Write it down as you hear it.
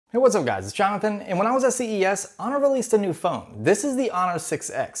Hey, what's up guys, it's Jonathan, and when I was at CES, Honor released a new phone. This is the Honor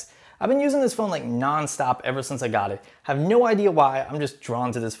 6X. I've been using this phone like non-stop ever since I got it. Have no idea why, I'm just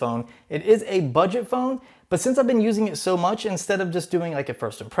drawn to this phone. It is a budget phone, but since I've been using it so much, instead of just doing like a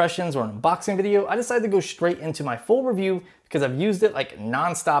first impressions or an unboxing video, I decided to go straight into my full review because I've used it like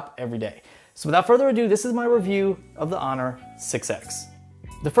non-stop every day. So without further ado, this is my review of the Honor 6X.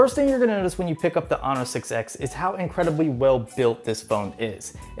 The first thing you're gonna notice when you pick up the Honor 6X is how incredibly well built this phone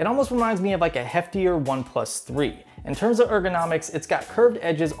is. It almost reminds me of like a heftier OnePlus 3. In terms of ergonomics, it's got curved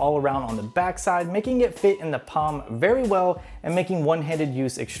edges all around on the backside, making it fit in the palm very well and making one-handed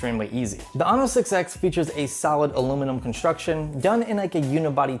use extremely easy. The Honor 6X features a solid aluminum construction done in like a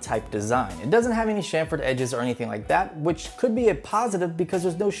unibody type design. It doesn't have any chamfered edges or anything like that, which could be a positive because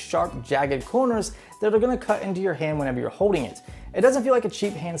there's no sharp, jagged corners that are gonna cut into your hand whenever you're holding it. It doesn't feel like a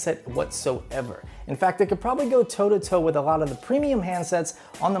cheap handset whatsoever. In fact, it could probably go toe-to-toe with a lot of the premium handsets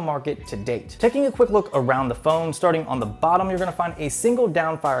on the market to date. Taking a quick look around the phone, starting on the bottom, you're gonna find a single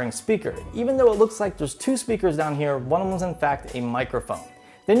down-firing speaker. Even though it looks like there's two speakers down here, one of them is in fact a microphone.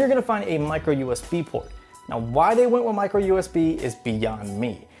 Then you're gonna find a micro USB port. Now, why they went with micro USB is beyond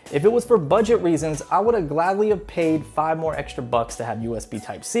me. If it was for budget reasons, I would have gladly have paid $5 more extra to have USB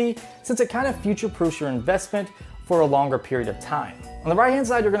Type-C, since it kind of future-proofs your investment for a longer period of time. On the right hand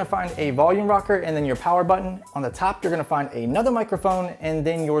side, you're gonna find a volume rocker and then your power button. On the top, you're gonna find another microphone and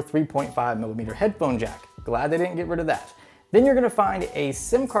then your 3.5mm headphone jack. Glad they didn't get rid of that. Then you're gonna find a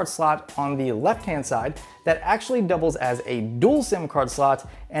SIM card slot on the left-hand side that actually doubles as a dual SIM card slot,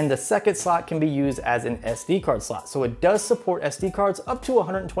 and the second slot can be used as an SD card slot. So it does support SD cards up to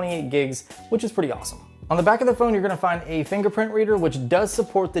 128 gigs, which is pretty awesome. On the back of the phone, you're gonna find a fingerprint reader, which does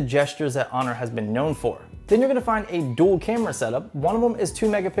support the gestures that Honor has been known for. Then you're gonna find a dual camera setup. One of them is 2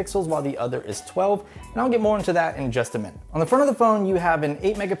 megapixels while the other is 12, and I'll get more into that in just a minute. On the front of the phone, you have an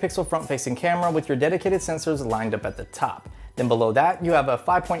 8 megapixel front-facing camera with your dedicated sensors lined up at the top. Then below that, you have a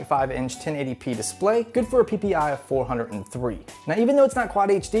 5.5-inch 1080p display, good for a PPI of 403. Now, even though it's not Quad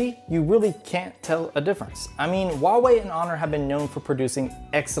HD, you really can't tell a difference. I mean, Huawei and Honor have been known for producing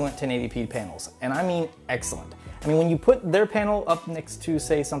excellent 1080p panels, and I mean excellent. I mean, when you put their panel up next to,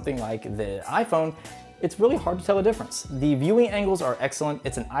 say, something like the iPhone, it's really hard to tell a difference. The viewing angles are excellent.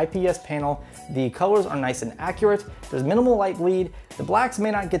 It's an IPS panel. The colors are nice and accurate. There's minimal light bleed. The blacks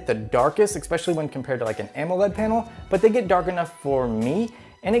may not get the darkest, especially when compared to like an AMOLED panel, but they get dark enough for me,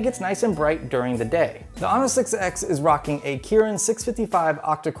 and it gets nice and bright during the day. The Honor 6X is rocking a Kirin 655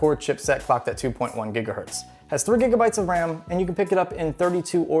 octa-core chipset clocked at 2.1 gigahertz. Has 3 gigabytes of RAM, and you can pick it up in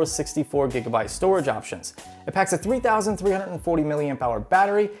 32 or 64 gigabyte storage options. It packs a 3,340 milliamp hour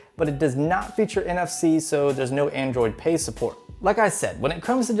battery, but it does not feature NFC, so there's no Android Pay support. Like I said, when it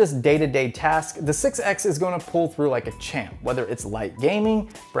comes to just day-to-day tasks, the 6X is going to pull through like a champ, whether it's light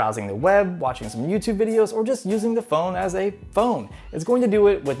gaming, browsing the web, watching some YouTube videos, or just using the phone as a phone. It's going to do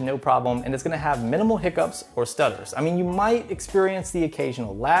it with no problem, and it's going to have minimal hiccups or stutters. I mean, you might experience the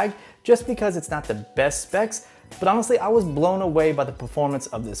occasional lag just because it's not the best specs, but honestly, I was blown away by the performance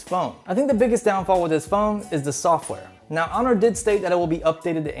of this phone. I think the biggest downfall with this phone is the software. Now, Honor did state that it will be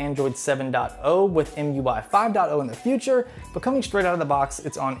updated to Android 7.0 with MUI 5.0 in the future, but coming straight out of the box,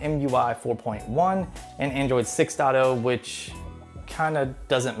 it's on MUI 4.1 and Android 6.0, which kind of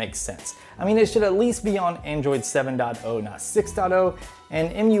doesn't make sense. I mean, it should at least be on Android 7.0, not 6.0,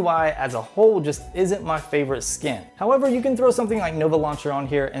 and MUI as a whole just isn't my favorite skin. However, you can throw something like Nova Launcher on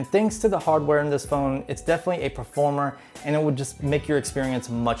here, and thanks to the hardware in this phone, it's definitely a performer, and it would just make your experience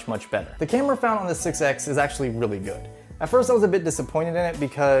much, much better. The camera found on the 6X is actually really good. At first, I was a bit disappointed in it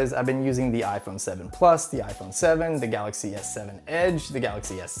because I've been using the iPhone 7 Plus, the iPhone 7, the Galaxy S7 Edge, the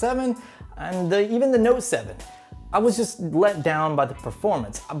Galaxy S7, and even the Note 7. I was just let down by the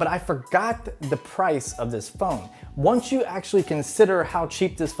performance, but I forgot the price of this phone. Once you actually consider how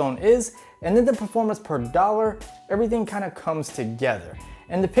cheap this phone is, and then the performance per dollar, everything kind of comes together.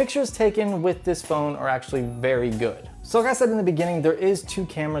 And the pictures taken with this phone are actually very good. So like I said in the beginning, there is 2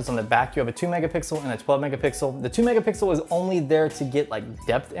 cameras on the back. You have a 2 megapixel and a 12 megapixel. The 2 megapixel is only there to get like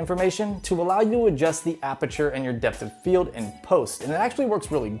depth information to allow you to adjust the aperture and your depth of field in post. And it actually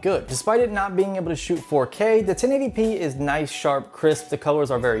works really good. Despite it not being able to shoot 4K, the 1080p is nice, sharp, crisp. The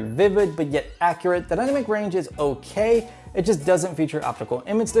colors are very vivid, but yet accurate. The dynamic range is okay. It just doesn't feature optical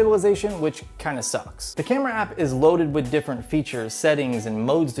image stabilization, which kind of sucks. The camera app is loaded with different features, settings, and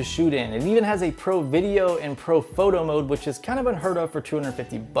modes to shoot in. It even has a pro video and pro photo mode, which is kind of unheard of for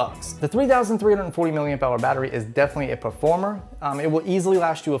 250 bucks. The 3,340 milliamp hour battery is definitely a performer. It will easily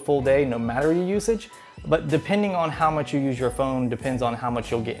last you a full day no matter your usage, but depending on how much you use your phone depends on how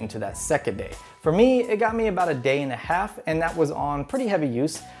much you'll get into that second day. For me, it got me about a day and a half, and that was on pretty heavy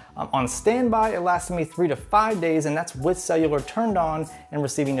use. On standby, it lasted me 3 to 5 days, and that's with cellular turned on and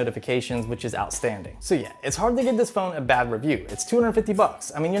receiving notifications, which is outstanding. So yeah, it's hard to give this phone a bad review. It's 250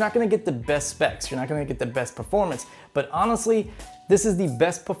 bucks. I mean, you're not gonna get the best specs, you're not gonna get the best performance, but honestly, this is the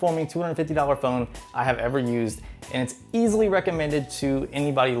best performing $250 phone I have ever used, and it's easily recommended to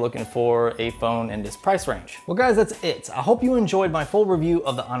anybody looking for a phone in this price range. Well guys, that's it. I hope you enjoyed my full review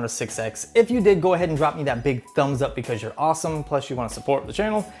of the Honor 6X. If you did, go ahead and drop me that big thumbs up because you're awesome, plus you want to support the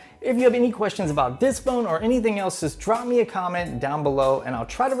channel. If you have any questions about this phone or anything else, just drop me a comment down below and I'll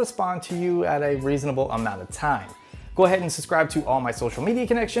try to respond to you at a reasonable amount of time. Go ahead and subscribe to all my social media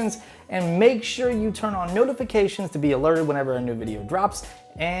connections and make sure you turn on notifications to be alerted whenever a new video drops,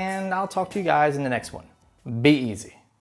 and I'll talk to you guys in the next one. Be easy.